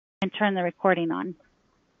and turn the recording on,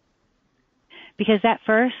 because that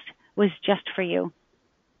first was just for you.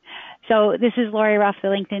 So this is Lori Ruff, the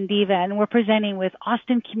LinkedIn Diva, and we're presenting with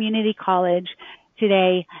Austin Community College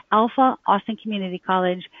today, ALPFA Austin Community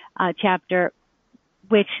College chapter,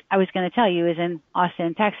 which I was going to tell you is in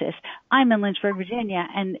Austin, Texas. I'm in Lynchburg, Virginia,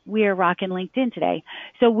 and we are rocking LinkedIn today.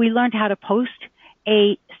 So we learned how to post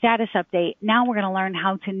a status update. Now we're going to learn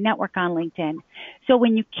how to network on LinkedIn. So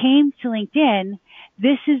when you came to LinkedIn,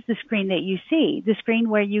 this is the screen that you see, the screen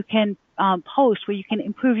where you can post, where you can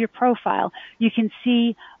improve your profile. You can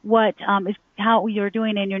see what how you're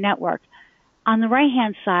doing in your network. On the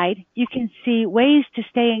right-hand side, you can see ways to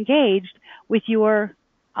stay engaged with your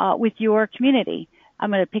community.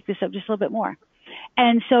 I'm going to pick this up just a little bit more.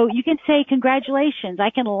 And so you can say, congratulations.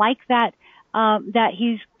 I can like that, that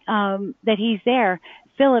he's there.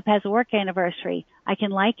 Philip has a work anniversary. I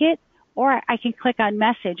can like it, or I can click on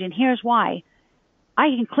message. And here's why. I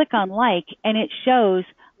can click on like, and it shows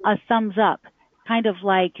a thumbs up, kind of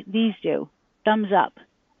like these do, thumbs up.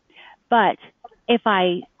 But if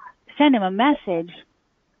I send him a message,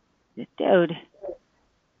 dude,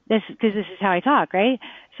 because this is how I talk, right?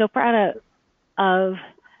 So proud of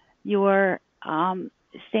your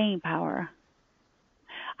staying power.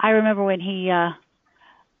 I remember when he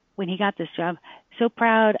got this job. So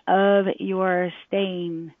proud of your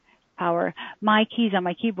staying power. My keys on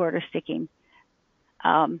my keyboard are sticking, so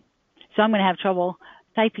I'm going to have trouble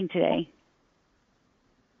typing today.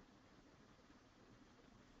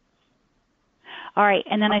 All right,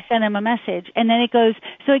 and then I send him a message, and then it goes,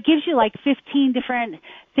 so it gives you like 15 different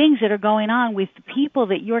things that are going on with the people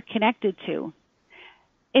that you're connected to.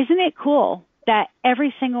 Isn't it cool that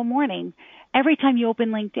every single morning, every time you open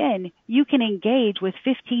LinkedIn, you can engage with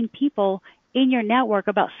 15 people in your network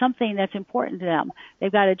about something that's important to them?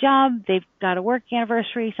 They've got a job, they've got a work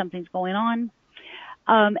anniversary, something's going on.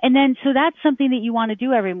 And then, so that's something that you want to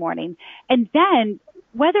do every morning. And then,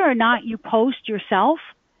 whether or not you post yourself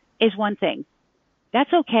is one thing.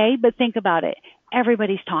 That's okay, but think about it.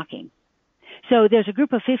 Everybody's talking. So there's a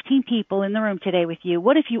group of 15 people in the room today with you.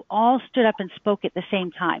 What if you all stood up and spoke at the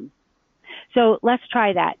same time? So let's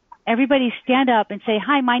try that. Everybody stand up and say,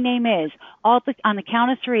 hi, my name is, all on the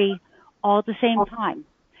count of 3, all at the same time.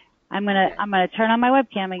 I'm gonna turn on my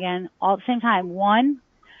webcam again, all at the same time. 1,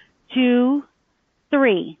 2,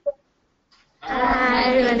 3.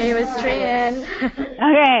 Hi, my name is Tran.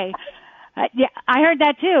 Okay. Yeah, I heard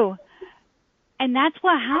that too. And that's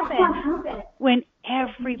what happens when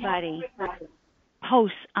everybody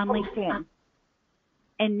posts on LinkedIn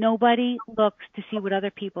and nobody looks to see what other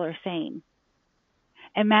people are saying.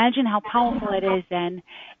 Imagine how powerful it is then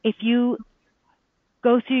if you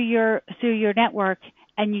go through your network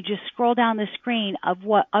and you just scroll down the screen of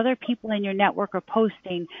what other people in your network are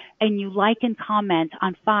posting, and you like and comment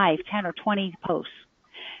on 5, 10, or 20 posts.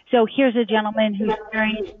 So here's a gentleman who's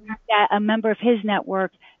sharing that a member of his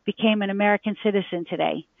network became an American citizen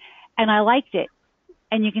today. And I liked it.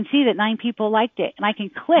 And you can see that 9 people liked it. And I can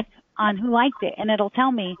click on who liked it, and it'll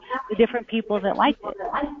tell me the different people that liked it.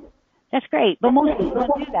 That's great. But most people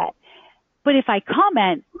don't do that. But if I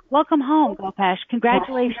comment, welcome home, Gopesh.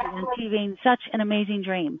 Congratulations on achieving such an amazing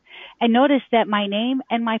dream. And notice that my name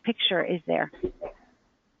and my picture is there,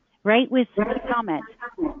 right, with the comment.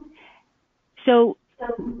 So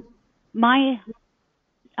my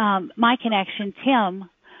connection, Tim,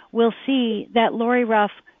 will see that Lori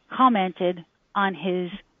Ruff commented on his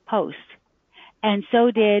post, and so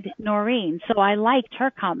did Noreen. So I liked her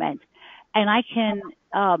comment, and I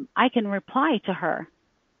can reply to her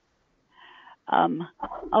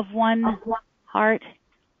of one heart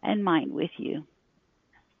and mind with you.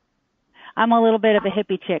 I'm a little bit of a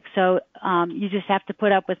hippie chick, so you just have to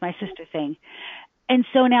put up with my sister thing. And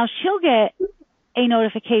so now she'll get a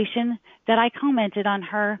notification that I commented on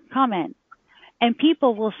her comment, and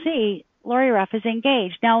people will see Lori Ruff is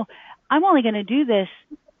engaged. Now, I'm only going to do this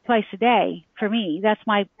twice a day for me. That's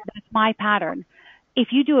my pattern. If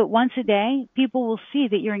you do it once a day, people will see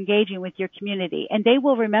that you're engaging with your community, and they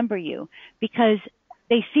will remember you because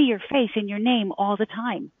they see your face and your name all the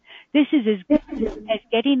time. This is as good as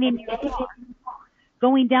getting in your car,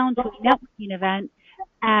 going down to a networking event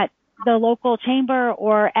at the local chamber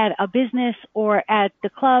or at a business or at the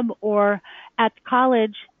club or at the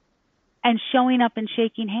college and showing up and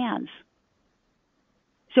shaking hands.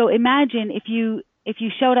 So imagine if you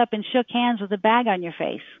showed up and shook hands with a bag on your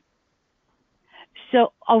face.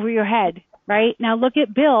 So over your head, right? Now look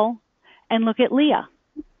at Bill and look at Leah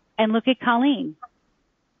and look at Colleen.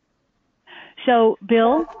 So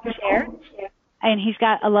Bill shared, and he's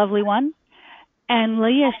got a lovely one, and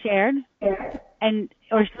Leah shared,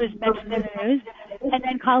 or she was mentioned in the news. And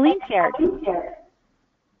then Colleen shared.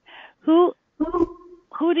 Who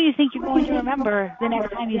do you think you're going to remember the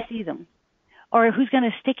next time you see them? Or who's going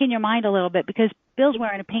to stick in your mind a little bit? Because Bill's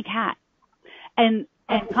wearing a pink hat. And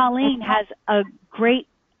Colleen has a great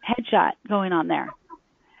headshot going on there.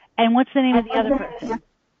 And what's the name of the other person?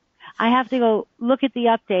 I have to go look at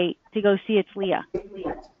the update to go see it's Leah.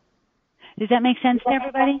 Does that make sense to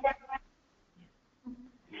everybody?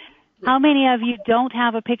 How many of you don't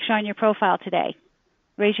have a picture on your profile today?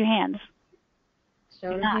 Raise your hands.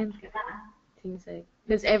 Show the hands.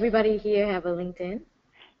 Does everybody here have a LinkedIn?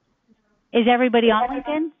 Is everybody on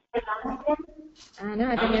LinkedIn? No,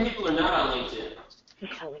 I How many think people are not on LinkedIn? we're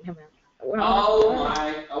calling him out. Oh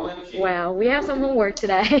my OMG. Wow, we have some homework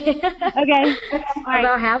today. Okay. All right.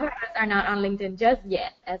 About half of us are not on LinkedIn just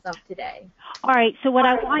yet, as of today. All right. So what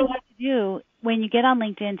I want you to do when you get on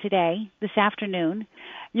LinkedIn today, this afternoon,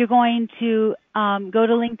 you're going to go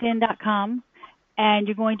to LinkedIn.com and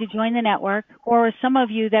you're going to join the network, or some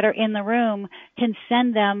of you that are in the room can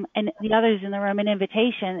send them and the others in the room an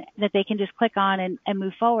invitation that they can just click on and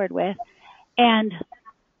move forward with. And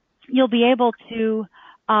you'll be able to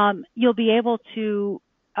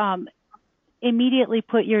immediately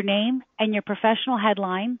put your name and your professional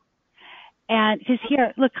headline. And because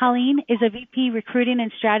here, look, Colleen is a VP recruiting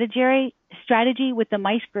and strategy with the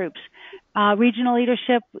MICE groups, regional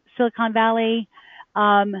leadership, Silicon Valley,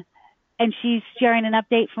 and she's sharing an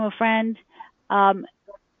update from a friend,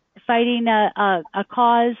 fighting a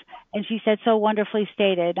cause, and she said so wonderfully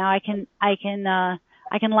stated. Now I can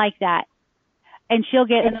like that, and she'll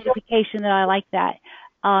get a notification that I like that.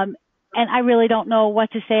 And I really don't know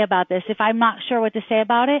what to say about this. If I'm not sure what to say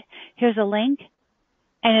about it, here's a link,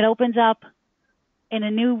 and it opens up in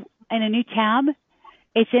a new tab.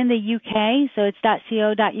 It's in the UK, so it's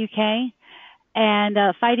 .co.uk, and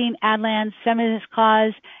fighting Adland's feminist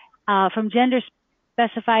cause, from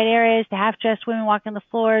gender-specified areas to half-dressed women walking the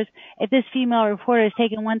floors. If this female reporter has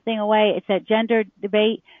taken one thing away, it's that gender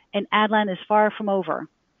debate in Adland is far from over.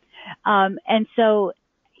 And so,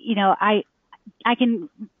 you know, I can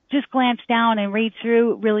just glance down and read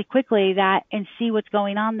through really quickly that and see what's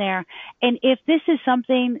going on there. And if this is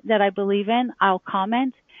something that I believe in, I'll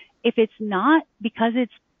comment. If it's not, because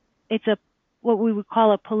it's a what we would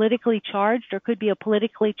call a politically charged, or could be a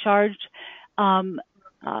politically charged update,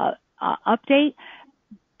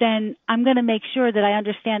 then I'm going to make sure that I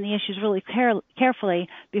understand the issues really carefully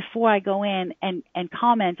before I go in and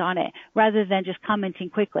comment on it, rather than just commenting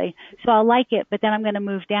quickly. So I'll like it, but then I'm going to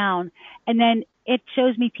move down. And then it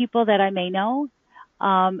shows me people that I may know.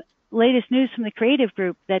 Latest news from the creative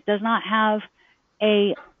group that does not have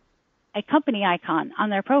a company icon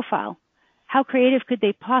on their profile. How creative could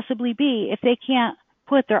they possibly be if they can't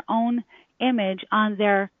put their own image on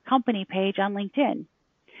their company page on LinkedIn?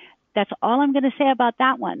 That's all I'm going to say about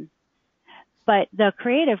that one. But the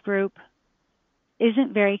creative group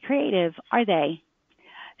isn't very creative, are they?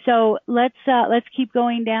 So let's keep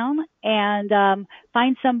going down and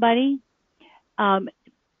find somebody.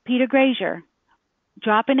 Peter Grazier,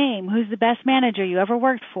 drop a name. Who's the best manager you ever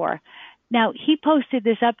worked for? Now, he posted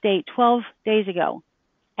this update 12 days ago,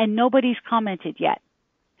 and nobody's commented yet.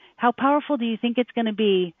 How powerful do you think it's going to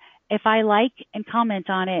be if I like and comment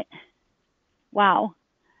on it? Wow.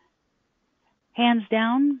 Hands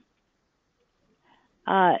down,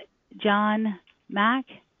 John Mack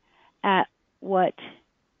at what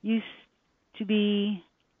used to be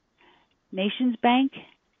Nations Bank,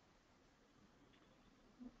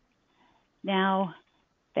 now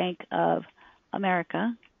Bank of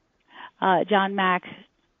America. John Mack,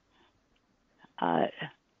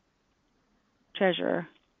 treasurer,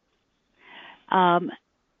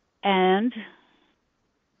 and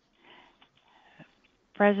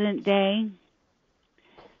present day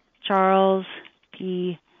Charles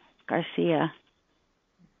P. Garcia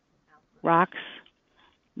rocks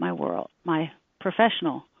my world, my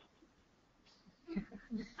professional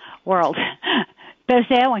world. Better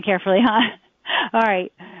say that one carefully, huh? All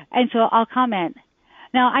right. And so I'll comment.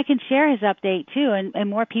 Now, I can share his update, too, and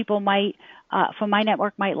more people might, from my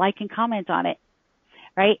network, might like and comment on it,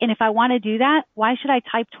 right? And if I want to do that, why should I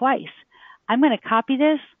type twice? I'm going to copy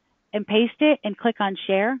this and paste it and click on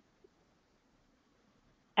share,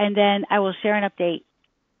 and then I will share an update.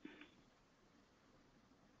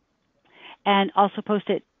 And also post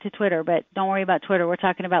it to Twitter, but don't worry about Twitter. We're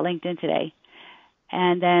talking about LinkedIn today.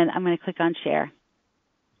 And then I'm going to click on share.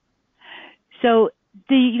 So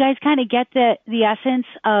do you guys kind of get the essence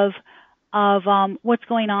of what's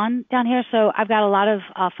going on down here? So I've got a lot of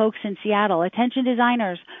folks in Seattle, attention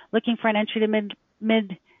designers looking for an entry to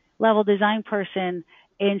mid-level design person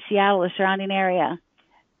in Seattle, the surrounding area.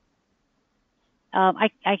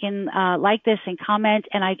 I can like this and comment,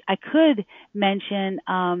 and I could mention,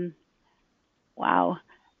 wow,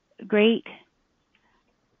 great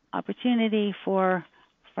opportunity for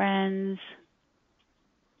friends.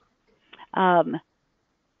 I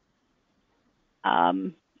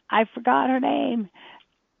forgot her name.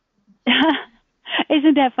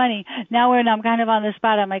 Isn't that funny? Now when I'm kind of on the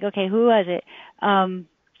spot, I'm like, okay, who was it?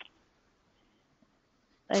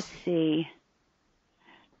 Let's see.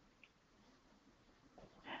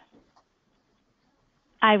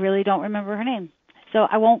 I really don't remember her name, so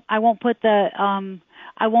I won't put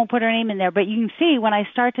her name in there. But you can see when I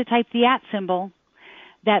start to type the @ symbol,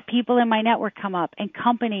 that people in my network come up and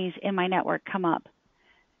companies in my network come up.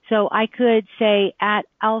 So I could say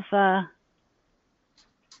 @ALPFA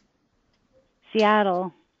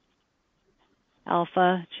Seattle.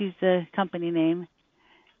 Alpha, choose the company name.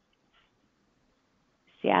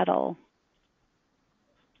 Seattle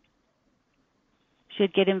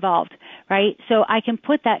should get involved, right? So I can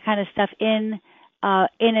put that kind of stuff in a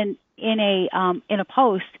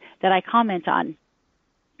post that I comment on.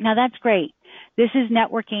 Now that's great. This is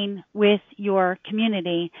networking with your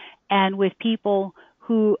community and with people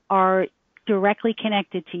who are directly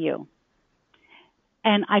connected to you.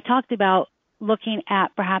 And I talked about looking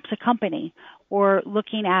at perhaps a company or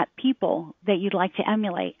looking at people that you'd like to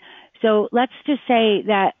emulate. So let's just say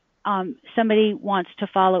that somebody wants to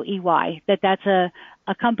follow EY, that's a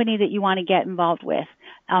company that you want to get involved with,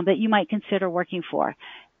 that you might consider working for.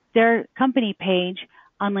 Their company page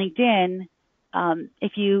on LinkedIn,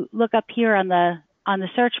 if you look up here on the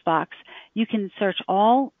search box, you can search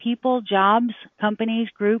all people, jobs, companies,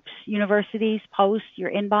 groups, universities, posts,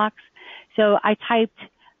 your inbox. So I typed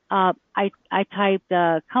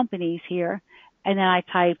companies here, and then I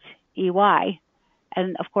typed EY,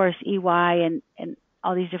 and of course EY and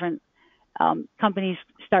all these different companies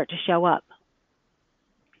start to show up.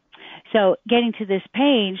 So getting to this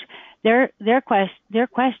page, their post,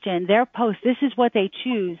 this is what they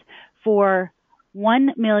choose for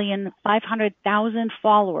 1,500,000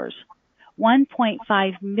 followers,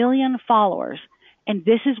 1.5 million followers, and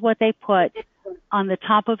this is what they put on the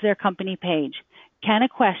top of their company page. Can a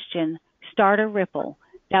question start a ripple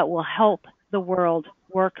that will help the world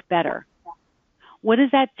work better? What does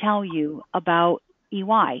that tell you about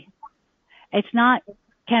EY? It's not,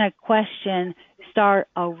 can a question start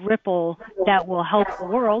a ripple that will help the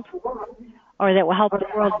world or that will help the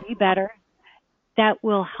world be better? That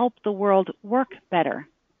will help the world work better.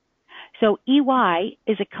 So EY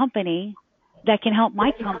is a company that can help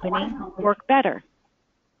my company work better.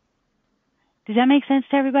 Does that make sense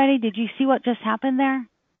to everybody? Did you see what just happened there?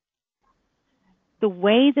 The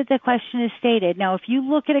way that the question is stated. Now, if you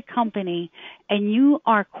look at a company and you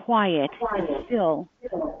are quiet and still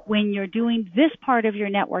when you're doing this part of your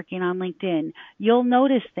networking on LinkedIn, you'll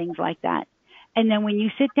notice things like that. And then when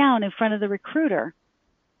you sit down in front of the recruiter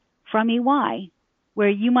from EY, where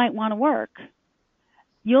you might want to work,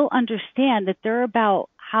 you'll understand that they're about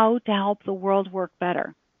how to help the world work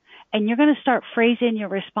better. And you're going to start phrasing your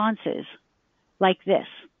responses like this.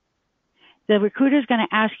 The recruiter is going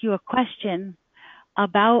to ask you a question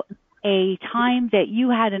about a time that you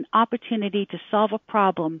had an opportunity to solve a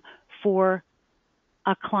problem for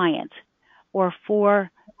a client or for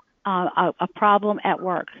a problem at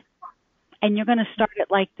work. And you're going to start it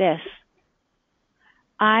like this.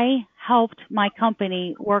 I helped my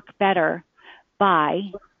company work better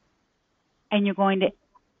by, and you're going to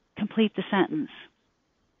complete the sentence.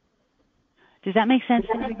 Does that make sense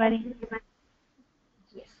to everybody?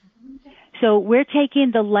 So we're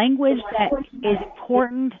taking the language that is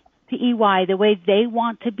important to EY, the way they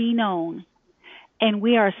want to be known, and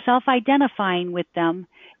we are self-identifying with them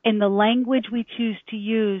in the language we choose to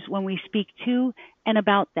use when we speak to and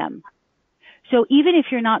about them. So even if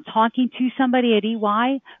you're not talking to somebody at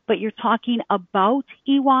EY, but you're talking about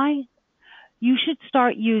EY, you should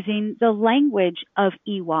start using the language of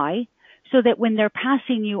EY so that when they're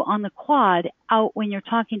passing you on the quad out when you're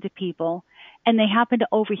talking to people and they happen to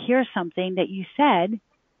overhear something that you said,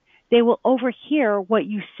 they will overhear what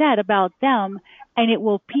you said about them and it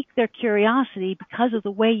will pique their curiosity because of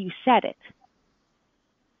the way you said it.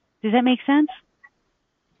 Does that make sense?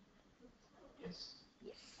 Yes.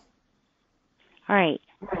 All right.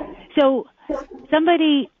 So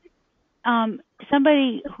somebody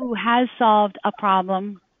who has solved a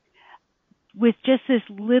problem with just this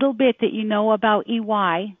little bit that you know about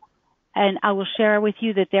EY, and I will share with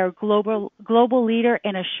you that they're global leader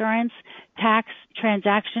in assurance, tax,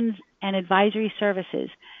 transactions, and advisory services.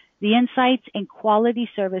 The insights and quality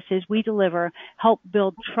services we deliver help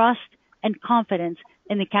build trust and confidence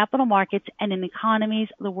in the capital markets and in economies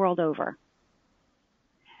the world over.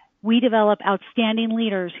 We develop outstanding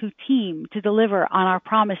leaders who team to deliver on our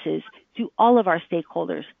promises to all of our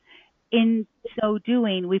stakeholders. In so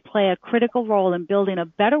doing, we play a critical role in building a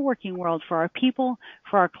better working world for our people,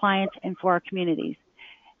 for our clients, and for our communities.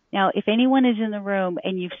 Now, if anyone is in the room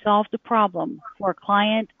and you've solved a problem for a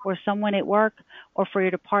client or someone at work or for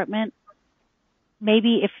your department,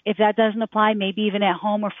 maybe if that doesn't apply, maybe even at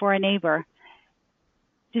home or for a neighbor,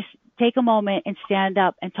 just take a moment and stand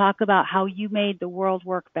up and talk about how you made the world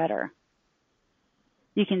work better.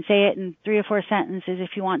 You can say it in 3 or 4 sentences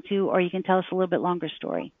if you want to, or you can tell us a little bit longer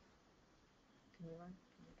story.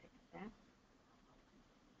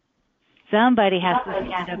 Somebody has to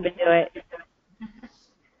stand up and do it.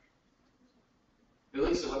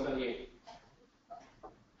 Elisa, what about you?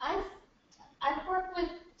 I've worked with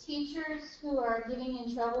teachers who are getting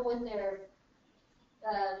in trouble with their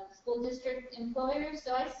school district employers,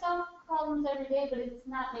 so I solve problems every day, but it's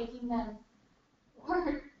not making them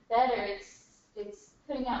work better. It's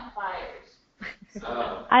putting out fires.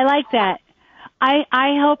 I like that.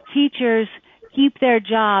 I help teachers keep their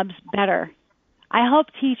jobs better. I help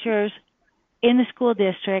teachers in the school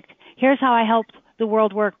district. Here's how I helped the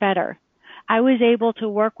world work better. I was able to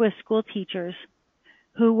work with school teachers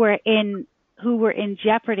who were in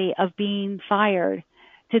jeopardy of being fired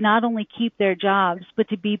to not only keep their jobs, but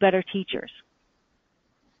to be better teachers.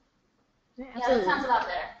 Yeah, that sounds a lot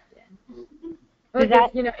better. Yeah.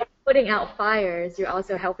 Well, you know, putting out fires, you're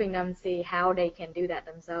also helping them see how they can do that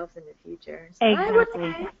themselves in the future. So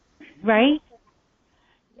exactly. Right?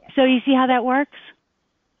 Yeah. So you see how that works?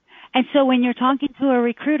 And so when you're talking to a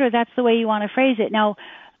recruiter, that's the way you want to phrase it. Now,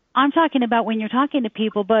 I'm talking about when you're talking to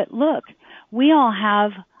people, but look, we all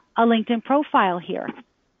have a LinkedIn profile here.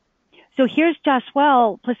 So here's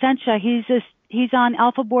Jaswell Placentia. He's on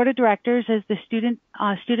ALPFA Board of Directors as the student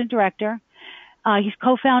director. He's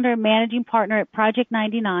co-founder and managing partner at Project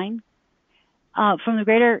 99 from the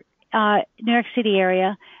greater New York City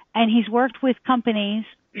area. And he's worked with companies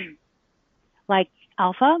like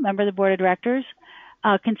Alpha, member of the Board of Directors,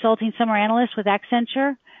 consulting summer analyst with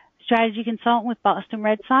Accenture, strategy consultant with Boston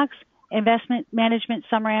Red Sox, investment management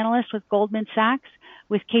summer analyst with Goldman Sachs,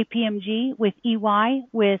 with KPMG, with EY,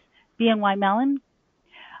 with BNY Mellon.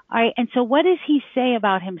 All right, and so what does he say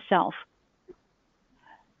about himself?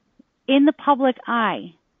 In the public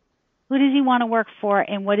eye, who does he want to work for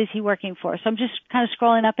and what is he working for? So I'm just kind of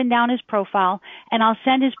scrolling up and down his profile, and I'll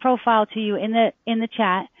send his profile to you in the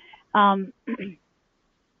chat,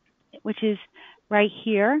 which is right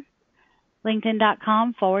here,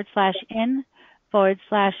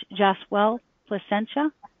 linkedin.com/in/Jaswell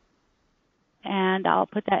Placentia. And I'll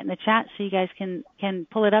put that in the chat so you guys can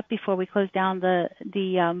pull it up before we close down the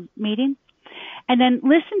meeting. And then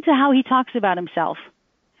listen to how he talks about himself.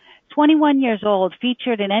 21 years old,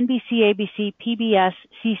 featured in NBC, ABC, PBS,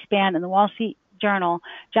 C-SPAN, and the Wall Street Journal,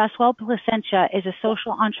 Jaswell Placentia is a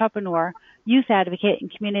social entrepreneur, youth advocate,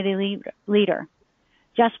 and community leader.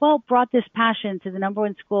 Jaswell brought this passion to the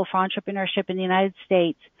 #1 school for entrepreneurship in the United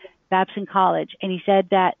States, Babson College, and he said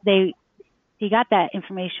that he got that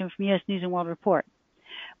information from U.S. News and World Report,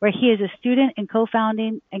 where he is a student and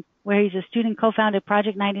co-founded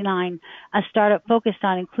Project 99, a startup focused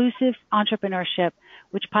on inclusive entrepreneurship,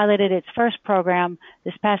 which piloted its first program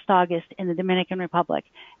this past August in the Dominican Republic.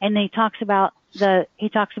 And he talks about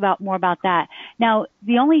more about that. Now,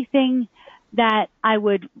 the only thing that I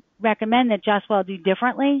would recommend that Jaswell do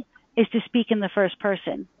differently is to speak in the first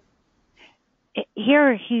person.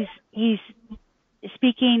 Here he's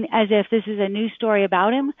speaking as if this is a news story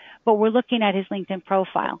about him, but we're looking at his LinkedIn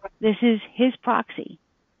profile. This is his proxy,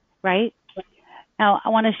 right? Now, I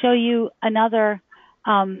want to show you another,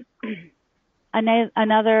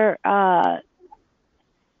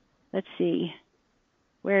 let's see,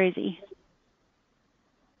 where is he?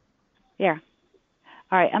 Here.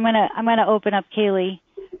 All right, I'm gonna open up Kaylee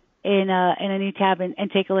in a new tab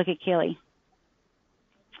and take a look at Kaylee.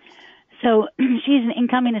 So she's an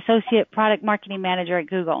incoming associate product marketing manager at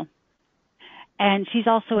Google. And she's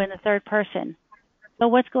also in the third person. So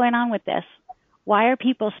what's going on with this? Why are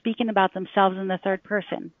people speaking about themselves in the third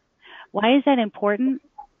person? Why is that important?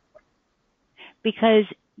 Because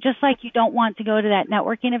just like you don't want to go to that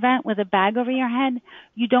networking event with a bag over your head,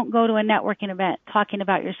 you don't go to a networking event talking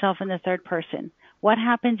about yourself in the third person. What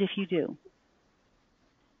happens if you do?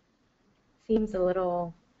 Seems a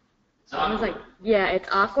little... Almost like, yeah, it's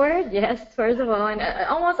awkward, yes, first of all, and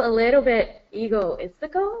almost a little bit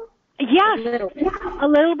egoistical. Yeah, a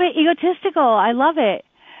little bit egotistical. I love it.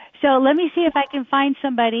 So let me see if I can find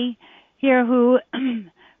somebody here who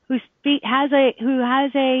has a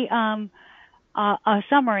a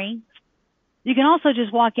summary. You can also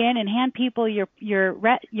just walk in and hand people your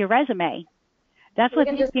resume. That's what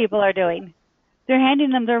these people are doing. They're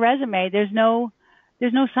handing them their resume. There's no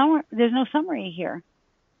summary here.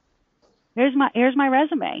 Here's my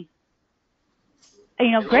resume.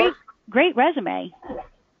 You know, great resume.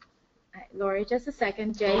 Lori, just a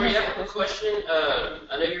second. Jay. Lori, I have a question.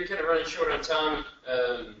 I know you're kind of running short on time,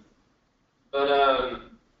 but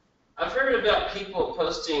I've heard about people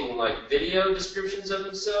posting like video descriptions of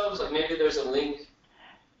themselves. Like maybe there's a link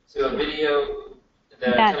to a video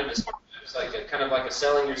that kind of describes like a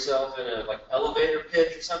selling yourself in a like elevator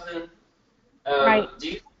pitch or something. Right. Do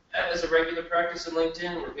you do that as a regular practice in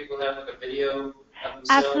LinkedIn where people have like a video of themselves?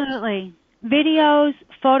 Absolutely. Videos,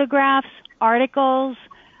 photographs, articles.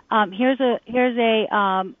 Here's a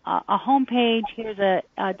homepage. Here's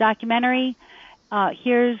a documentary.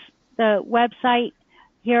 Here's the website.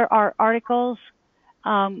 Here are articles,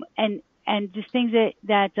 and just things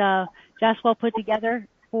that Jaswell put together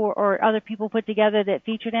or other people put together that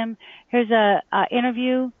featured him. Here's a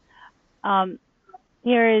interview.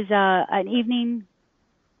 Here is an evening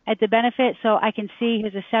at the benefit, so I can see.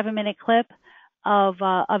 Here's a 7-minute clip of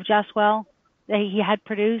Jaswell that he had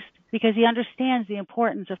produced because he understands the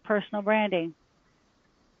importance of personal branding.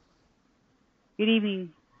 Good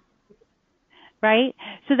evening. Right?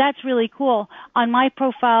 So that's really cool. On my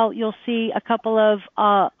profile, you'll see a couple of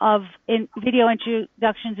video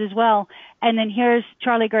introductions as well. And then here's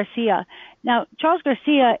Charlie Garcia. Now, Charles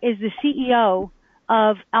Garcia is the CEO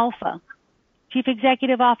of ALPFA, Chief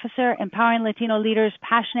Executive Officer, Empowering Latino Leaders,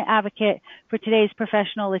 passionate advocate for today's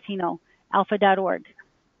professional Latino, alpha.org.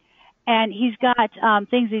 And he's got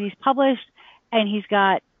things that he's published, and he's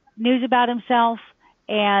got news about himself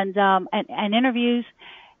and interviews.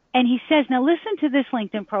 And he says, now listen to this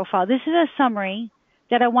LinkedIn profile. This is a summary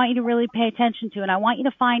that I want you to really pay attention to. And I want you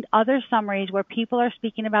to find other summaries where people are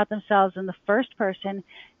speaking about themselves in the first person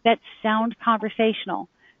that sound conversational.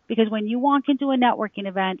 Because when you walk into a networking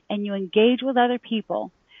event and you engage with other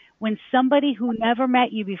people, when somebody who never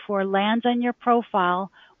met you before lands on your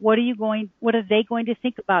profile, what are they going to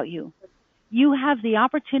think about you? You have the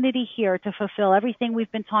opportunity here to fulfill everything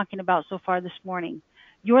we've been talking about so far this morning.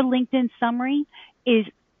 Your LinkedIn summary is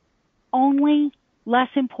only less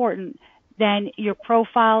important than your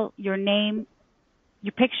profile, your name,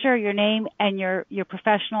 your picture, your name, and your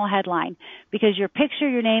professional headline. Because your picture,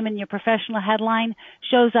 your name, and your professional headline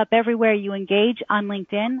shows up everywhere you engage on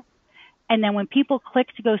LinkedIn. And then when people click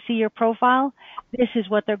to go see your profile, this is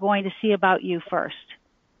what they're going to see about you first.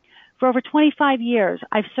 For over 25 years,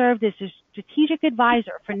 I've served as a strategic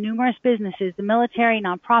advisor for numerous businesses, the military,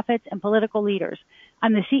 nonprofits, and political leaders.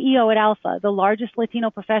 I'm the CEO at ALPFA, the largest Latino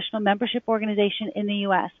professional membership organization in the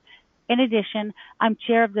U.S. In addition, I'm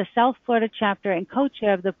chair of the South Florida chapter and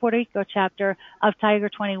co-chair of the Puerto Rico chapter of Tiger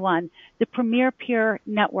 21, the premier peer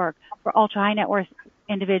network for ultra-high net worth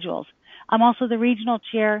individuals. I'm also the regional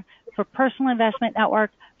chair for Personal Investment Network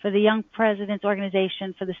for the Young Presidents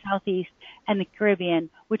Organization for the Southeast and the Caribbean,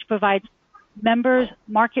 which provides members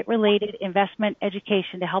market-related investment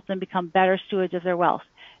education to help them become better stewards of their wealth.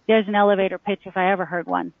 There's an elevator pitch if I ever heard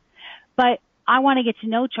one. But I want to get to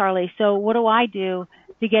know Charlie, so what do I do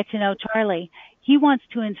to get to know Charlie? He wants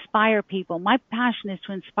to inspire people. My passion is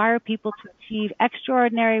to inspire people to achieve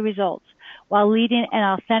extraordinary results while leading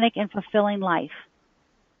an authentic and fulfilling life.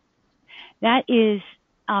 That is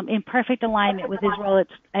in perfect alignment with his role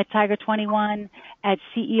at Tiger 21, as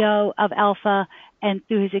CEO of ALPFA, and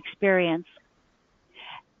through his experience.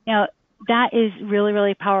 Now, that is really,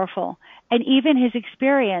 really powerful. And even his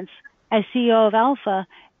experience as CEO of ALPFA,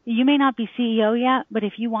 you may not be CEO yet, but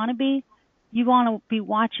if you want to be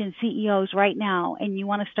watching CEOs right now, and you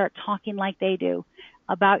want to start talking like they do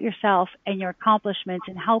about yourself and your accomplishments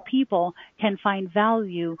and how people can find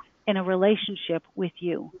value in a relationship with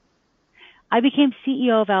you. I became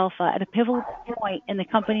CEO of ALPFA at a pivotal point in the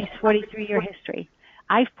company's 43-year history.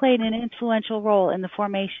 I've played an influential role in the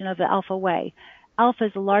formation of the ALPFA Way. ALPFA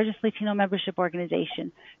is the largest Latino membership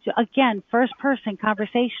organization. So again, first person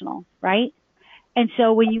conversational, right? And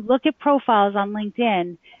so when you look at profiles on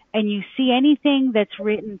LinkedIn and you see anything that's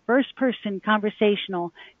written first person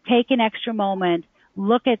conversational, take an extra moment,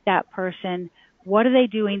 look at that person. What are they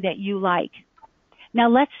doing that you like? Now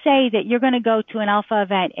let's say that you're going to go to an ALPFA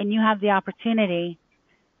event and you have the opportunity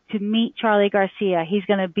to meet Charlie Garcia. He's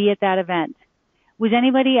going to be at that event. Was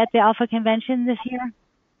anybody at the ALPFA convention this year?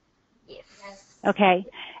 Yes. Okay.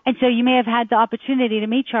 And so you may have had the opportunity to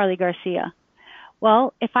meet Charlie Garcia.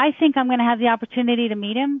 Well, if I think I'm going to have the opportunity to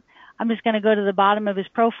meet him, I'm just going to go to the bottom of his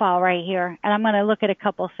profile right here, and I'm going to look at a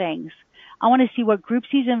couple things. I want to see what groups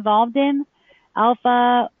he's involved in,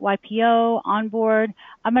 Alpha, YPO, Onboard.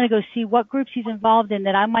 I'm going to go see what groups he's involved in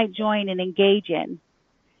that I might join and engage in.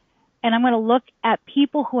 And I'm going to look at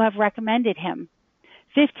people who have recommended him.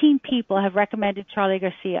 15 people have recommended Charlie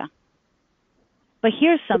Garcia. But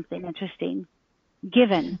here's something interesting.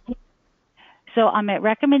 Given. So I'm at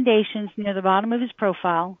recommendations near the bottom of his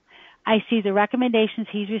profile. I see the recommendations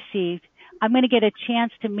he's received. I'm going to get a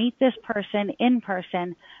chance to meet this person in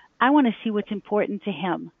person. I want to see what's important to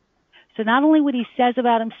him. So not only what he says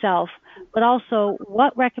about himself, but also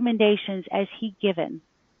what recommendations has he given.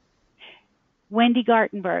 Wendy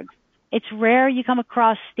Gartenberg. It's rare you come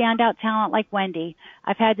across standout talent like Wendy.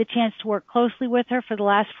 I've had the chance to work closely with her for the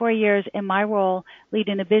last 4 years in my role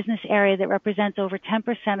leading a business area that represents over 10%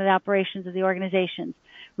 of the operations of the organization.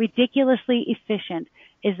 Ridiculously efficient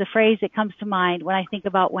is the phrase that comes to mind when I think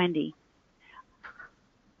about Wendy.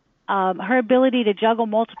 Her ability to juggle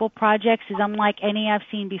multiple projects is unlike any I've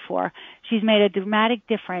seen before. She's made a dramatic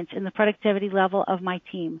difference in the productivity level of my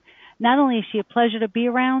team. Not only is she a pleasure to be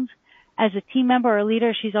around, as a team member or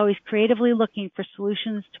leader, she's always creatively looking for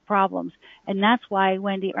solutions to problems, and that's why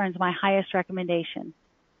Wendy earns my highest recommendation.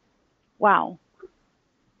 Wow.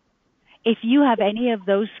 If you have any of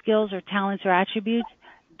those skills or talents or attributes,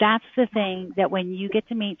 that's the thing that when you get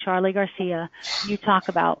to meet Charlie Garcia, you talk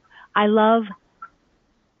about. I love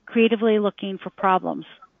creatively looking for problems,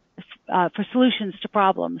 for solutions to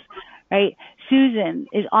problems, right? Susan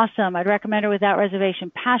is awesome. I'd recommend her without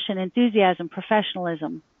reservation. Passion, enthusiasm,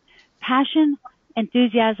 professionalism. Passion,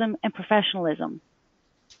 enthusiasm, and professionalism,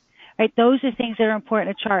 right? Those are things that are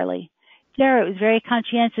important to Charlie. Sarah was very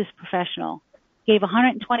conscientious professional, gave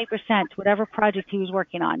 120% to whatever project he was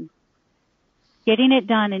working on. Getting it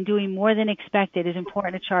done and doing more than expected is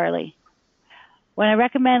important to Charlie. When I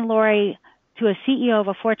recommend Lori to a CEO of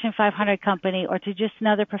a Fortune 500 company or to just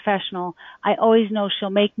another professional, I always know she'll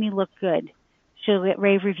make me look good. She'll get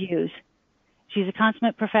rave reviews. She's a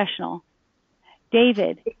consummate professional.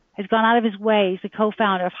 David has gone out of his way as the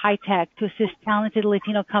co-founder of High Tech to assist talented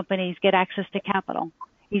Latino companies get access to capital.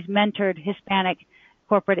 He's mentored Hispanic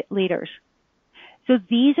corporate leaders. So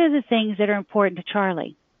these are the things that are important to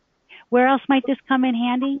Charlie. Where else might this come in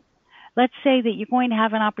handy? Let's say that you're going to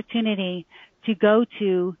have an opportunity to go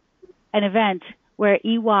to an event where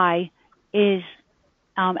EY is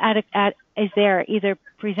is there either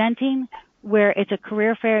presenting, where it's a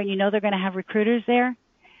career fair and you know they're going to have recruiters there.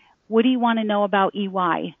 What do you want to know about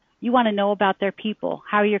EY? You want to know about their people,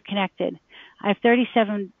 how you're connected. I have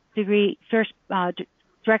 37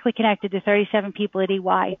 directly connected to 37 people at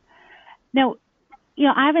EY. Now,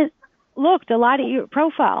 I haven't looked a lot at your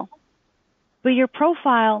profile, but your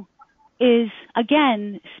profile is,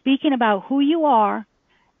 again, speaking about who you are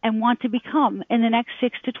and want to become in the next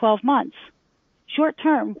 6 to 12 months. Short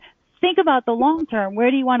term, think about the long term.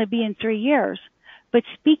 Where do you want to be in 3 years? But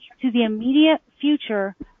speak to the immediate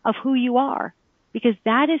future of who you are, because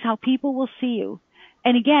that is how people will see you.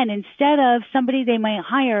 And again, instead of somebody they might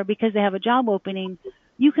hire because they have a job opening,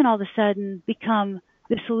 you can all of a sudden become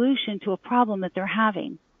the solution to a problem that they're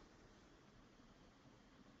having.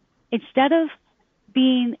 Instead of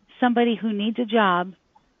being somebody who needs a job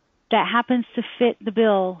that happens to fit the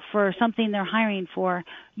bill for something they're hiring for,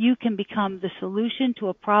 you can become the solution to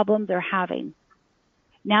a problem they're having.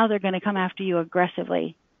 Now they're going to come after you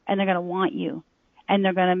aggressively, and they're going to want you, and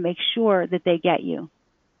they're going to make sure that they get you.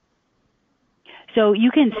 So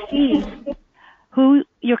you can see who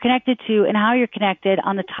you're connected to and how you're connected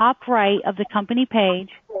on the top right of the company page.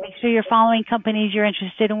 Make sure you're following companies you're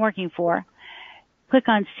interested in working for. Click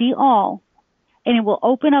on See All, and it will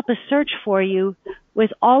open up a search for you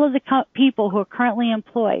with all of the people who are currently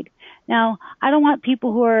employed. Now, I don't want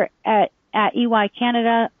people who are at EY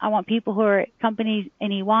Canada. I want people who are at companies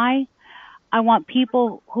in EY. I want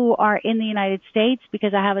people who are in the United States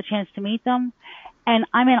because I have a chance to meet them. And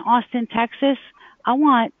I'm in Austin, Texas. I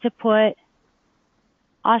want to put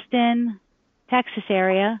Austin, Texas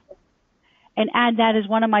area and add that as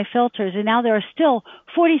one of my filters. And now there are still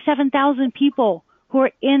 47,000 people who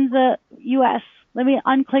are in the U.S. Let me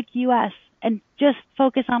unclick U.S. and just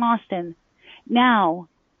focus on Austin. Now,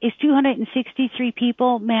 is 263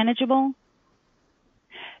 people manageable?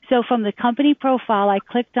 So from the company profile, I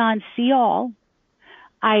clicked on See All.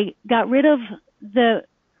 I got rid of the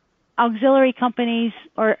auxiliary companies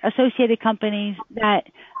or associated companies that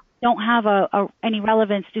don't have any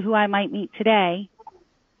relevance to who I might meet today.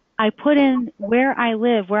 I put in where I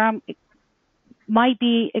live, where I might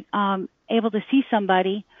be able to see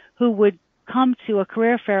somebody who would come to a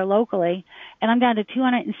career fair locally, and I'm down to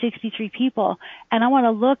 263 people. And I want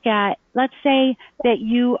to look at, let's say that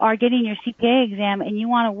you are getting your CPA exam and you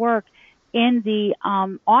want to work in the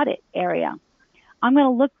audit area. I'm going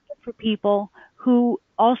to look for people who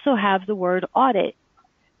also have the word audit.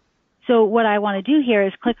 So what I want to do here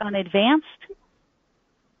is click on advanced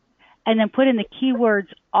and then put in the keywords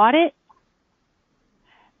audit,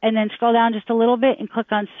 and then scroll down just a little bit and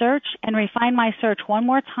click on search and refine my search one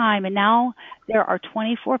more time. And now there are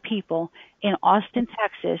 24 people in Austin,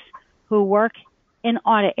 Texas who work in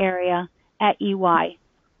audit area at EY.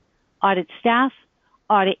 Audit staff,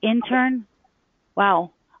 audit intern. Wow.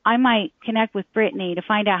 I might connect with Brittany to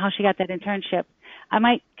find out how she got that internship. I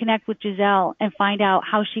might connect with Giselle and find out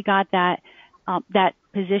how she got that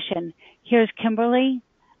position. Here's Kimberly,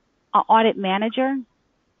 an audit manager.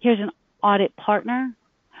 Here's an audit partner.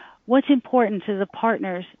 What's important to the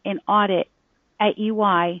partners in audit at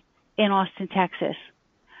EY in Austin, Texas?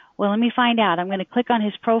 Well, let me find out. I'm going to click on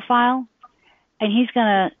his profile, and he's going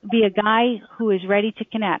to be a guy who is ready to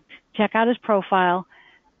connect. Check out his profile.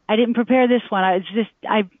 I didn't prepare this one.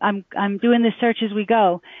 I'm doing this search as we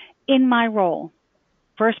go. In my role,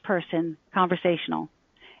 first person, conversational.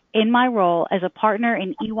 In my role as a partner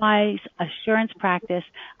in EY's assurance practice,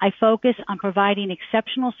 I focus on providing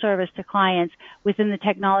exceptional service to clients within the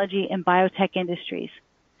technology and biotech industries.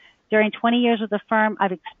 During 20 years with the firm,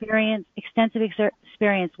 I've experienced extensive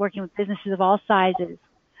experience working with businesses of all sizes.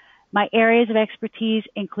 My areas of expertise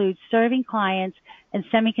include serving clients in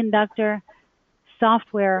semiconductor,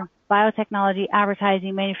 software, biotechnology,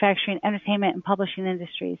 advertising, manufacturing, entertainment, and publishing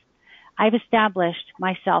industries. I have established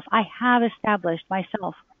myself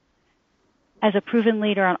as a proven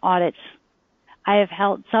leader on audits. I have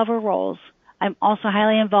held several roles. I'm also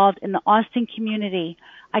highly involved in the Austin community.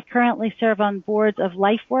 I currently serve on boards of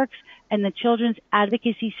LifeWorks and the Children's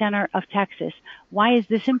Advocacy Center of Texas. Why is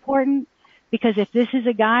this important? Because if this is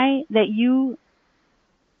a guy that you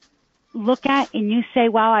look at and you say,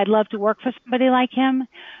 wow, I'd love to work for somebody like him,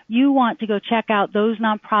 you want to go check out those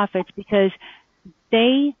nonprofits because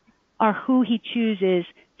they are who he chooses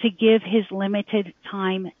to give his limited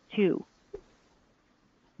time to.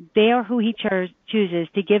 They are who he chooses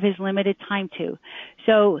to give his limited time to.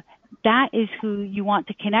 So that is who you want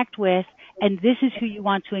to connect with, and this is who you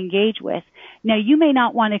want to engage with. Now, you may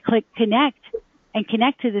not want to click connect and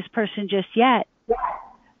connect to this person just yet,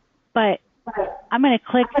 but I'm going to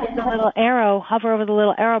click the little arrow, hover over the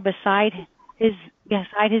little arrow beside his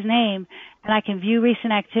name, and I can view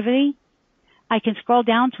recent activity. I can scroll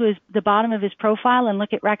down to the bottom of his profile and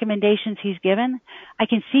look at recommendations he's given. I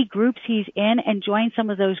can see groups he's in and join some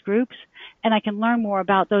of those groups, and I can learn more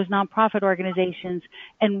about those nonprofit organizations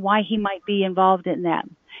and why he might be involved in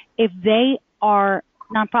them. If they are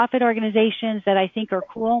nonprofit organizations that I think are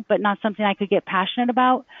cool, but not something I could get passionate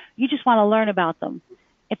about, you just want to learn about them.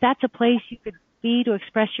 If that's a place you could be to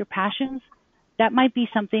express your passions, that might be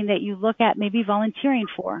something that you look at maybe volunteering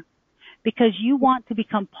for, because you want to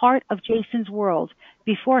become part of Jason's world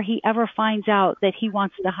before he ever finds out that he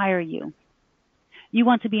wants to hire you. You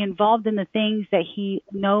want to be involved in the things that he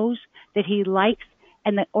knows, that he likes,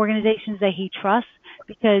 and the organizations that he trusts,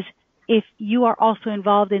 because if you are also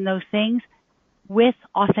involved in those things with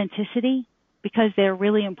authenticity, because they're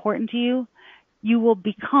really important to you, you will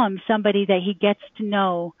become somebody that he gets to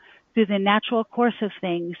know through the natural course of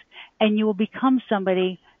things, and you will become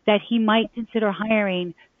somebody that he might consider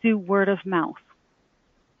hiring through word of mouth.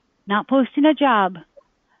 Not posting a job,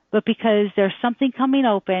 but because there's something coming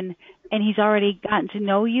open and he's already gotten to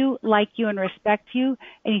know you, like you, and respect you,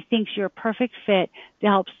 and he thinks you're a perfect fit to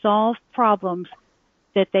help solve problems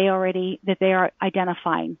that they are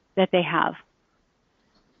identifying that they have.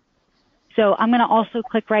 So I'm going to also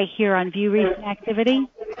click right here on view recent activity.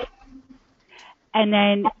 And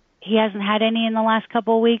then he hasn't had any in the last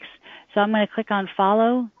couple of weeks, so I'm going to click on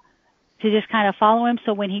follow to just kind of follow him.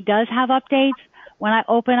 So when he does have updates, when I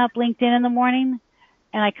open up LinkedIn in the morning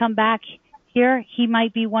and I come back here, he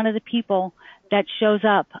might be one of the people that shows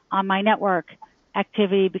up on my network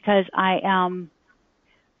activity because I am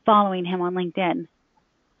following him on LinkedIn.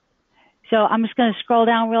 So I'm just going to scroll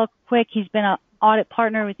down real quick. He's been an audit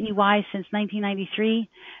partner with EY since 1993.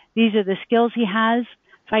 These are the skills he has: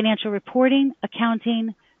 financial reporting,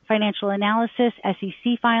 accounting, financial analysis,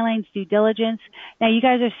 SEC filings, due diligence. Now, you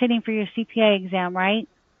guys are sitting for your CPA exam, right?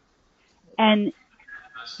 And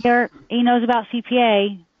here he knows about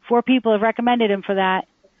CPA. 4 people have recommended him for that.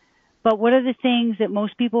 But what are the things that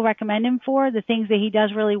most people recommend him for, the things that he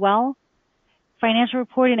does really well? Financial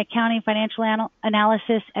reporting, accounting, financial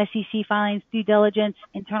analysis, SEC filings, due diligence,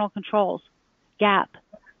 internal controls, GAAP,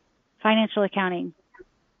 financial accounting.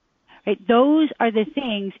 Right? Those are the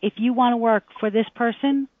things, if you want to work for this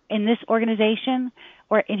person in this organization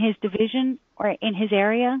or in his division or in his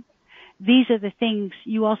area, these are the things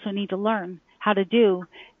you also need to learn how to do,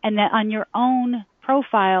 and that on your own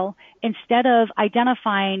profile, instead of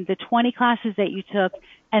identifying the 20 classes that you took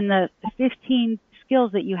and the 15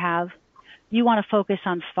 skills that you have, you want to focus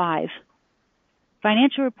on 5.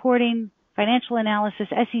 Financial reporting, financial analysis,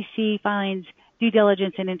 SEC filings, due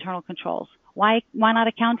diligence, and internal controls. Why not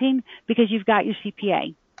accounting? Because you've got your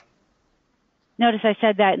CPA. Notice I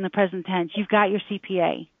said that in the present tense. You've got your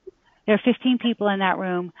CPA. There are 15 people in that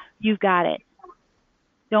room. You've got it.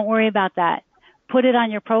 Don't worry about that. Put it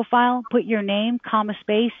on your profile. Put your name, comma,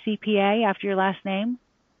 space, CPA after your last name.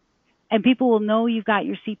 And people will know you've got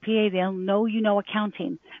your CPA. They'll know you know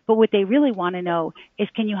accounting. But what they really want to know is,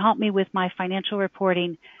 can you help me with my financial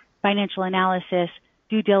reporting, financial analysis,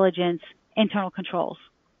 due diligence, internal controls?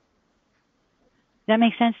 Does that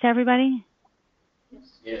make sense to everybody?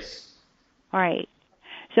 Yes. All right.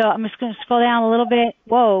 So I'm just going to scroll down a little bit.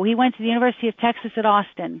 Whoa, he went to the University of Texas at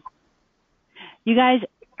Austin. You guys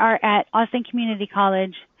are at Austin Community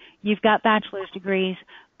College. You've got bachelor's degrees.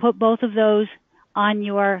 Put both of those on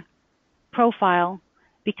your profile,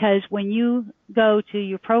 because when you go to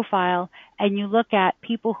your profile and you look at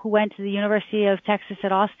people who went to the University of Texas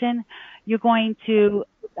at Austin, you're going to,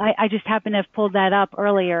 I just happened to have pulled that up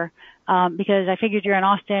earlier because I figured you're in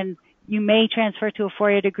Austin. You may transfer to a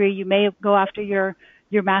 4-year degree. You may go after your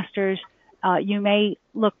master's. You may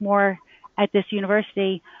look more at this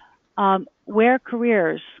university. Where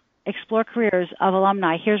careers, explore careers of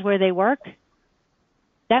alumni. Here's where they work.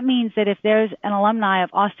 That means that if there's an alumni of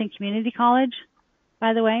Austin Community College,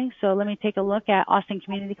 by the way, so let me take a look at Austin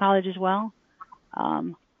Community College as well.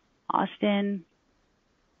 Austin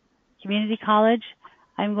Community College.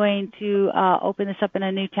 I'm going to open this up in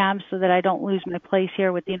a new tab so that I don't lose my place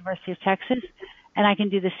here with the University of Texas. And I can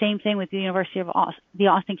do the same thing with the University of the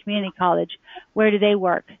Austin Community College. Where do they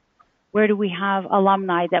work? Where do we have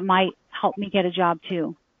alumni that might help me get a job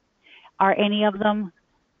too? Are any of them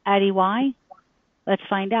at EY? Let's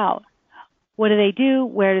find out. What do they do?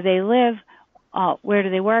 Where do they live? Where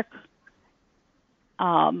do they work?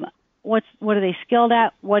 What are they skilled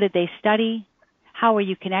at? What did they study? How are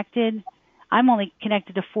you connected? I'm only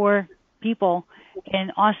connected to 4 people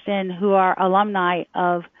in Austin who are alumni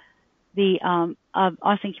of the of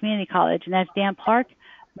Austin Community College, and that's Dan Clark,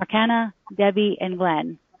 Marcana, Debbie, and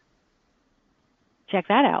Glenn. Check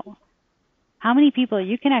that out. How many people are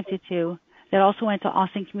you connected to that also went to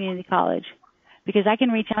Austin Community College? Because I can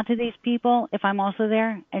reach out to these people if I'm also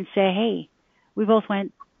there and say, hey, we both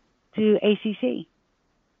went to ACC.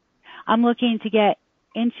 I'm looking to get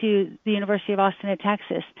into the University of Austin at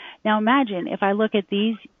Texas. Now imagine if I look at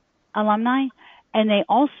these alumni and they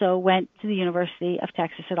also went to the University of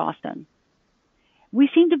Texas at Austin. We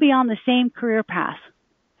seem to be on the same career path.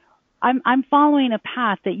 I'm following a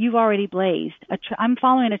path that you've already blazed. I'm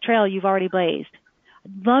following a trail you've already blazed.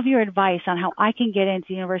 I'd love your advice on how I can get into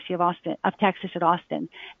the University of Texas at Austin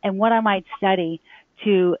and what I might study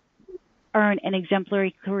to earn an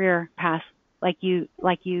exemplary career path like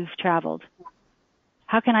you've traveled.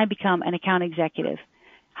 How can I become an account executive?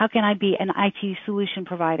 How can I be an IT solution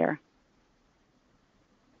provider?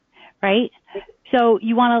 Right? So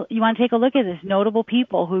you want to take a look at this. Notable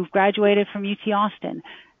people who've graduated from UT Austin,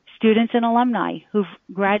 students and alumni who've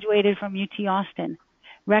graduated from UT Austin,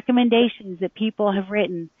 recommendations that people have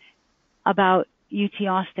written about UT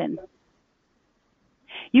Austin.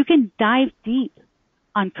 You can dive deep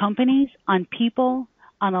on companies, on people,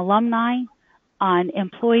 on alumni, on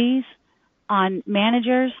employees, on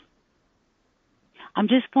managers. I'm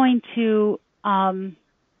just going to, I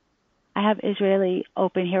have Israeli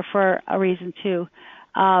open here for a reason too.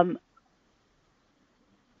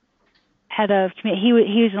 Head of committee, he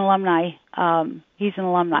was an alumni. He's an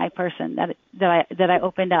alumni person that I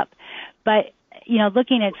opened up. But you know,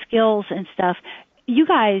 looking at skills and stuff, you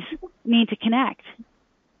guys need to connect.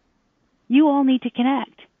 You all need to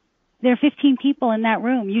connect. There are 15 people in that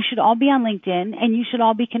room. You should all be on LinkedIn, and you should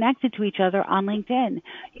all be connected to each other on LinkedIn.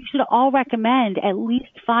 You should all recommend at least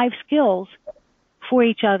 5 skills for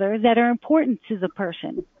each other that are important to the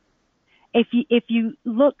person. If you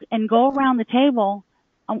look and go around the table,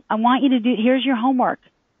 I want you to do, here's your homework.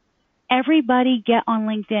 Everybody get on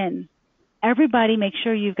LinkedIn. Everybody make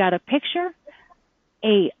sure you've got a picture,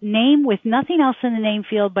 a name with nothing else in the name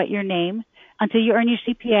field but your name until you earn your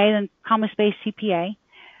CPA, then comma space CPA.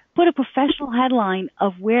 Put a professional headline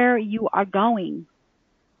of where you are going,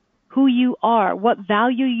 who you are, what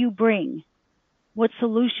value you bring, what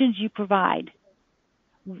solutions you provide,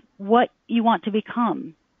 what you want to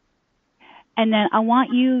become. And then I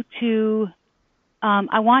want you to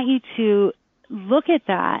look at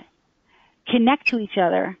that, connect to each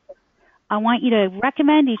other. I want you to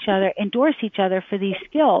recommend each other, endorse each other for these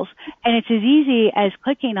skills. And it's as easy as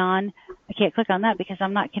clicking on I can't click on that because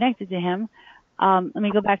I'm not connected to him. Let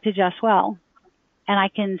me go back to Jaswell, and I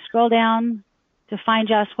can scroll down to find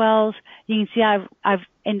Jaswell's. You can see I've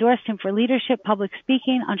endorsed him for leadership, public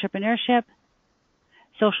speaking, entrepreneurship,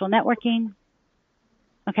 social networking.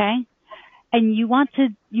 Okay, and you want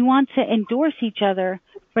to endorse each other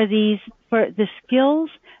for the skills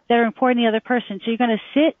that are important to the other person. So you're going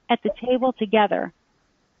to sit at the table together.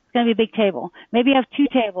 It's going to be a big table. Maybe you have 2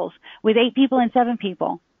 tables with 8 people and 7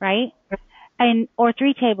 people, right? Or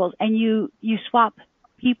 3 tables, and you swap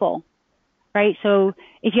people, right? So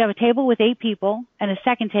if you have a table with 8 people and a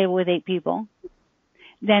second table with 8 people,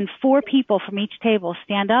 then 4 people from each table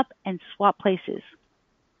stand up and swap places.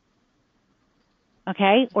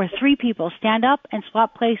 Okay? Or 3 people stand up and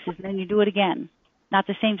swap places, and then you do it again. Not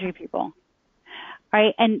the same 3 people.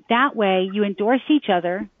 Right? And that way you endorse each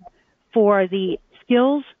other for the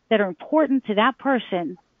skills that are important to that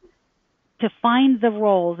person to find the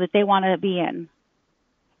role that they want to be in.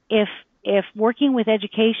 If working with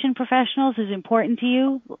education professionals is important to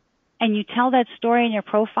you, and you tell that story in your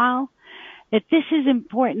profile, that this is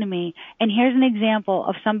important to me, and here's an example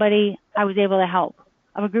of somebody I was able to help,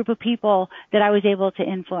 of a group of people that I was able to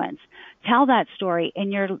influence. Tell that story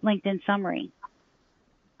in your LinkedIn summary.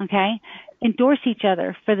 Okay? Endorse each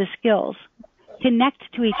other for the skills. Connect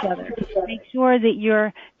to each other. Make sure that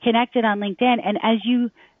you're connected on LinkedIn, and as you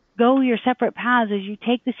go your separate paths, as you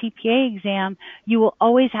take the CPA exam, you will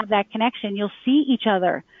always have that connection. You'll see each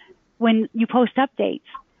other when you post updates.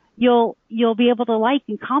 You'll be able to like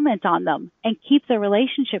and comment on them and keep the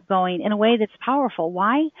relationship going in a way that's powerful.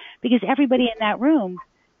 Why? Because everybody in that room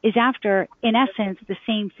is after, in essence, the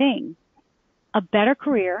same thing. A better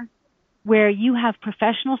career where you have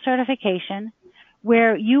professional certification,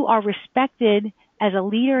 where you are respected as a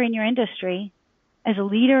leader in your industry, as a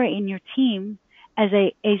leader in your team, as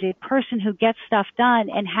a person who gets stuff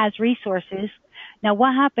done and has resources. Now,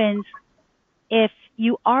 what happens if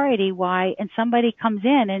you are at EY and somebody comes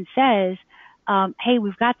in and says, hey,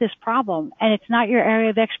 we've got this problem, and it's not your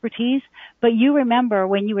area of expertise, but you remember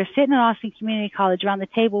when you were sitting at Austin Community College around the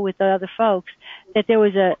table with the other folks that there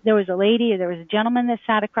was a lady or there was a gentleman that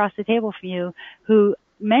sat across the table from you who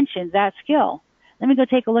mentioned that skill. Let me go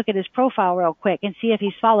take a look at his profile real quick and see if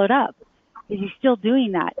he's followed up. Is he still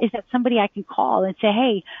doing that? Is that somebody I can call and say,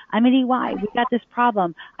 hey, I'm at EY. We've got this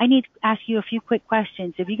problem. I need to ask you a few quick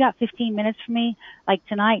questions. Have you got 15 minutes for me, like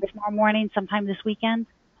tonight, tomorrow morning, sometime this weekend?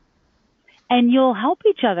 And you'll help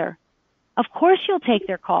each other. Of course you'll take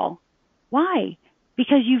their call. Why?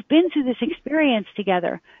 Because you've been through this experience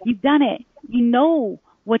together. You've done it. You know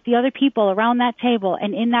what the other people around that table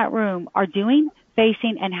and in that room are doing,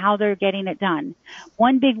 facing, and how they're getting it done.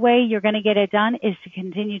 One big way you're going to get it done is to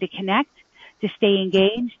continue to connect, to stay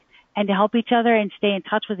engaged, and to help each other and stay in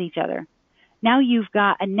touch with each other. Now you've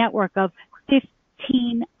got a network of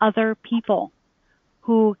 15 other people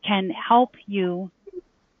who can help you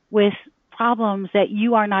with problems that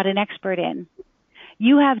you are not an expert in.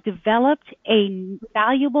 You have developed a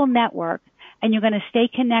valuable network, and you're going to stay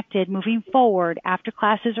connected moving forward after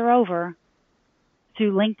classes are over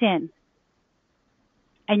through LinkedIn.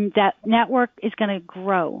 And that network is going to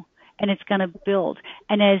grow, and it's going to build.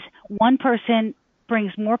 And as one person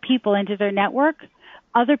brings more people into their network,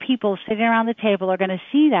 other people sitting around the table are going to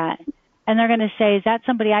see that, and they're going to say, is that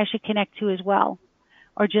somebody I should connect to as well?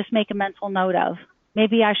 Or just make a mental note of.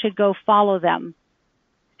 Maybe I should go follow them.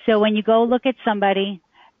 So when you go look at somebody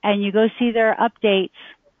and you go see their updates,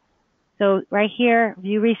 so right here,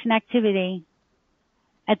 view recent activity,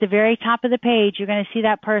 at the very top of the page, you're going to see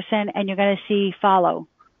that person and you're going to see follow.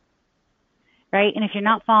 Right? And if you're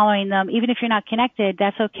not following them, even if you're not connected,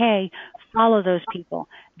 that's okay. Follow those people.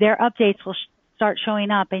 Their updates will start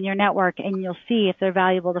showing up in your network, and you'll see if they're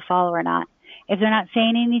valuable to follow or not. If they're not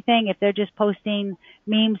saying anything, if they're just posting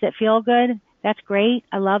memes that feel good, that's great.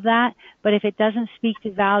 I love that. But if it doesn't speak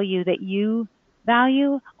to value that you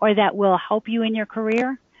value or that will help you in your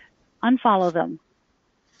career, unfollow them.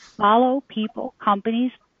 Follow people,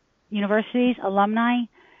 companies, universities, alumni,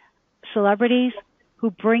 celebrities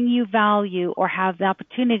who bring you value or have the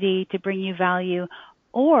opportunity to bring you value,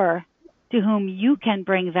 or to whom you can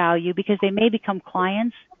bring value because they may become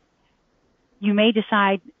clients. You may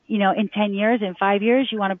decide, in 10 years, in 5 years,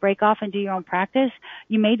 you want to break off and do your own practice.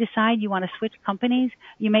 You may decide you want to switch companies.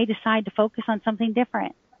 You may decide to focus on something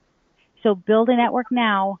different. So build a network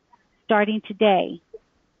now, starting today.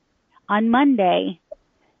 On Monday,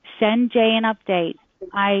 send Jay an update.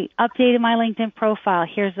 I updated my LinkedIn profile.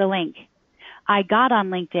 Here's the link. I got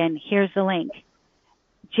on LinkedIn. Here's the link.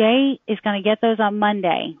 Jay is going to get those on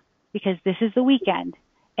Monday because this is the weekend,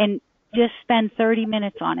 and just spend 30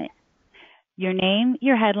 minutes on it. your name,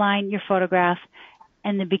 your headline, your photograph,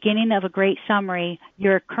 and the beginning of a great summary,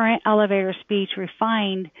 your current elevator speech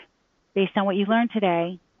refined based on what you learned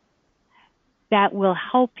today, that will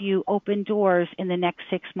help you open doors in the next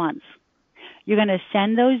 6 months. You're going to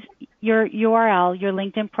send your URL, your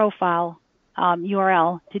LinkedIn profile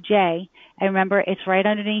URL to Jay. And remember, it's right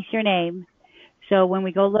underneath your name. So when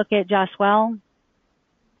we go look at Joswell,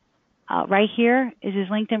 right here is his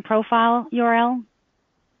LinkedIn profile URL.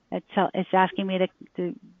 It's asking me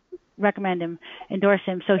to recommend him, endorse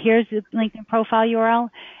him. So here's the LinkedIn profile URL.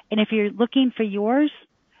 And if you're looking for yours,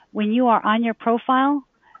 when you are on your profile,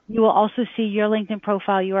 you will also see your LinkedIn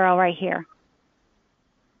profile URL right here.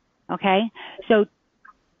 Okay? So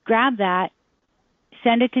grab that,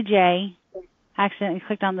 send it to Jay. Accidentally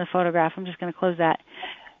clicked on the photograph. I'm just going to close that.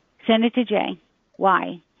 Send it to Jay.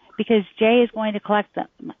 Why? Because Jay is going to collect them,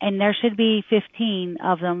 and there should be 15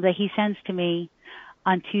 of them that he sends to me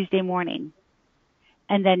on Tuesday morning.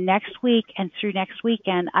 And then next week and through next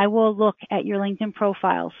weekend, I will look at your LinkedIn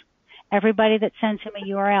profiles. Everybody that sends him a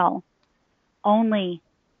URL, only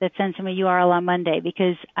that sends him a URL on Monday,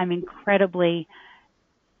 because I'm incredibly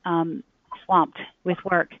swamped with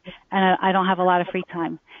work and I don't have a lot of free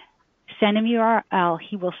time. Send him your URL.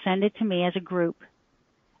 He will send it to me as a group,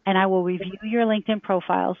 and I will review your LinkedIn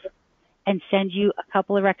profiles and send you a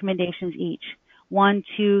couple of recommendations each. 1,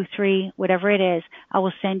 2, 3, whatever it is. I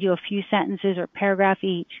will send you a few sentences or paragraph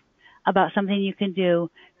each about something you can do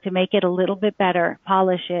to make it a little bit better,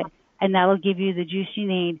 polish it, and that'll give you the juice you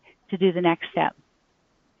need to do the next step.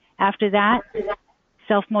 After that,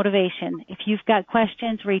 self-motivation. If you've got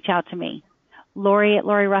questions, reach out to me.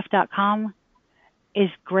 Lori@loriruff.com is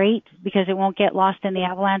great because it won't get lost in the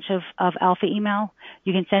avalanche of Alpha email.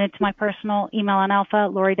 You can send it to my personal email on Alpha,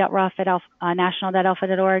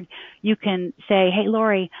 lori.ruff@national.alpha.org. You can say, hey,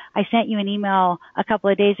 Lori, I sent you an email a couple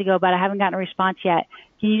of days ago, but I haven't gotten a response yet.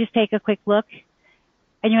 Can you just take a quick look?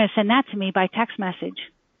 And you're going to send that to me by text message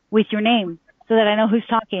with your name so that I know who's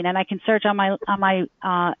talking, and I can search on my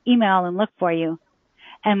email and look for you,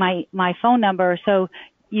 and my phone number. So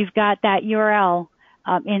you've got that URL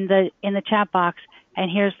in the chat box. And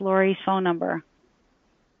here's Lori's phone number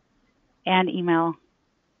and email,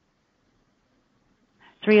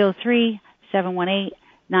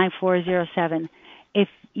 303-718-9407. If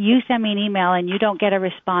you send me an email and you don't get a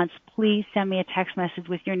response, please send me a text message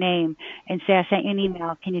with your name and say, I sent you an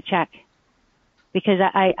email. Can you check? Because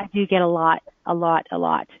I do get a lot.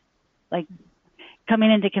 Like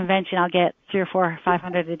coming into convention, I'll get 300 or 400 or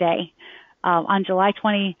 500 a day. On July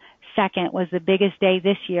 22nd was the biggest day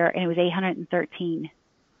this year, and it was 813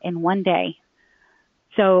 in one day.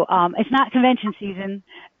 So it's not convention season,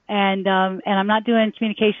 and I'm not doing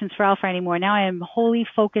communications for Alpha anymore. Now I am wholly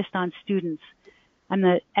focused on students. I'm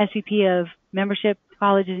the SVP of Membership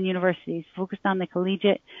Colleges and Universities, focused on the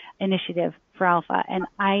collegiate initiative for Alpha, and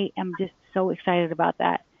I am just so excited about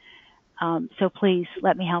that. So please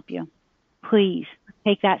let me help you. Please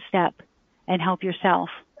take that step and help yourself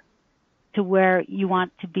to where you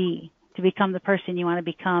want to be, to become the person you want to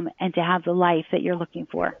become, and to have the life that you're looking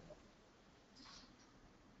for.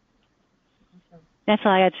 That's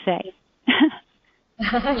all I got to say.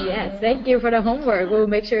 Yes, thank you for the homework. We'll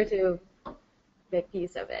make sure to make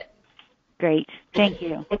use of it. Great, thank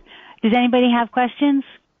you. Does anybody have questions?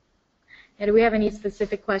 And do we have any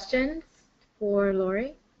specific questions for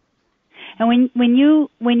Lori? And when you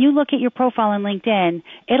look at your profile on LinkedIn,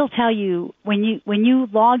 it'll tell you when you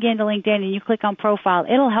log into LinkedIn and you click on profile,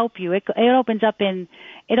 it'll help you. It opens up in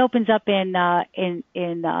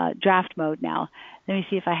draft mode now. Let me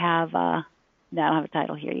see if I have no, I don't have a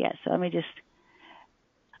title here yet. So let me just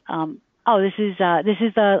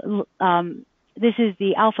this is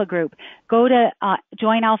the Alpha group. Go to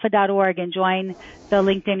joinalpha.org and join the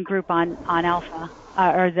LinkedIn group on Alpha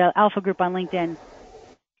or the Alpha group on LinkedIn.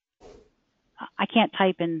 I can't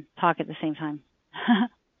type and talk at the same time.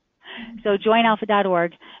 So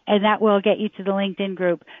joinalpha.org, and that will get you to the LinkedIn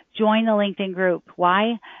group. Join the LinkedIn group.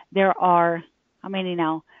 Why? There are, how many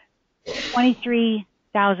now?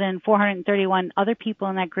 23,431 other people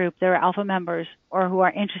in that group that are Alpha members or who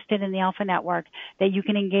are interested in the Alpha network that you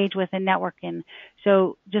can engage with and network in.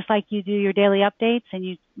 So just like you do your daily updates and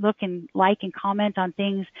you look and like and comment on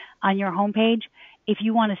things on your homepage, if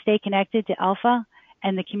you want to stay connected to Alpha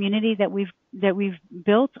and the community that we've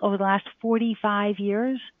built over the last 45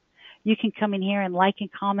 years, you can come in here and like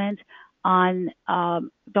and comment on,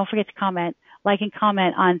 don't forget to comment, like and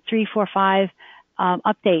comment on 3, 4, 5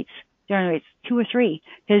 updates. It's 2 or 3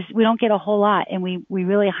 because we don't get a whole lot, and we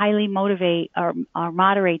really highly motivate or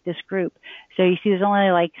moderate this group. So you see there's only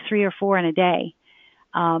like 3 or 4 in a day.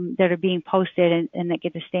 that are being posted and that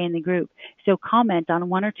get to stay in the group. So comment on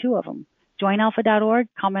one or two of them. JoinAlpha.org,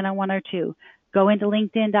 comment on one or two. Go into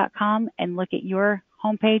LinkedIn.com and look at your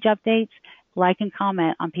homepage updates, like and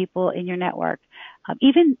comment on people in your network.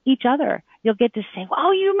 Even each other. You'll get to say,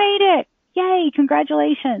 oh, you made it. Yay,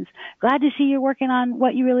 congratulations. Glad to see you're working on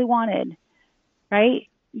what you really wanted, right?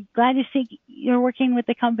 Glad to see you're working with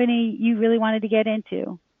the company you really wanted to get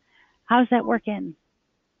into. How's that working?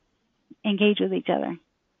 Engage with each other.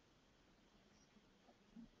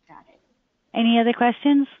 Got it. Any other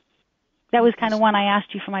questions? That was kind of one I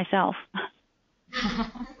asked you for myself.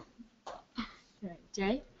 Right.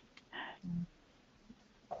 Jay?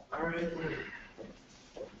 All right.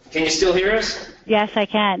 Can you still hear us? Yes, I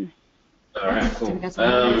can. All right, cool. So we got some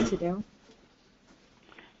more work to do.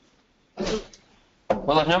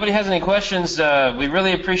 Well, if nobody has any questions, we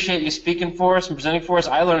really appreciate you speaking for us and presenting for us.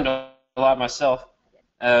 I learned a lot myself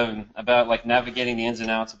about like navigating the ins and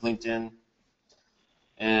outs of LinkedIn,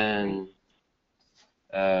 and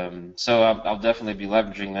so I'll definitely be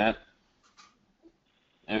leveraging that.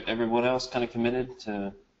 Everyone else kind of committed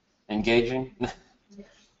to engaging.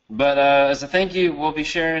 But as a thank you, we'll be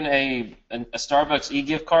sharing a Starbucks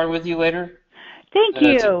e-gift card with you later. Thank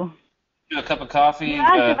you. To a cup of coffee. You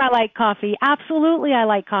asked if I like coffee. Absolutely, I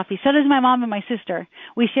like coffee. So does my mom and my sister.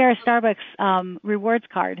 We share a Starbucks rewards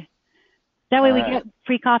card. That way we get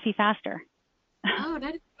free coffee faster. Oh,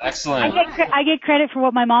 that is excellent. I get credit for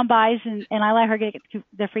what my mom buys, and I let her get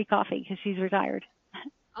the free coffee because she's retired.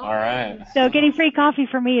 All right. So getting free coffee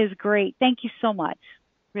for me is great. Thank you so much.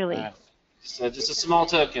 Really. So just a small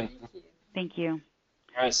token. Thank you.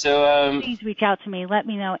 All right. So please reach out to me. Let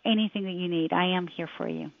me know anything that you need. I am here for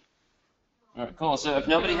you. All right, cool. So if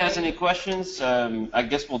nobody has any questions, I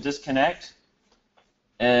guess we'll disconnect,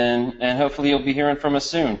 and hopefully you'll be hearing from us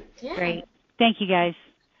soon. Yeah. Great. Thank you, guys.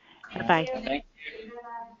 Bye. Thank you.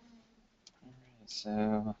 All right,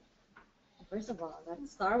 so. First of all, that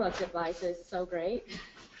Starbucks advice is so great.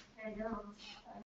 I know.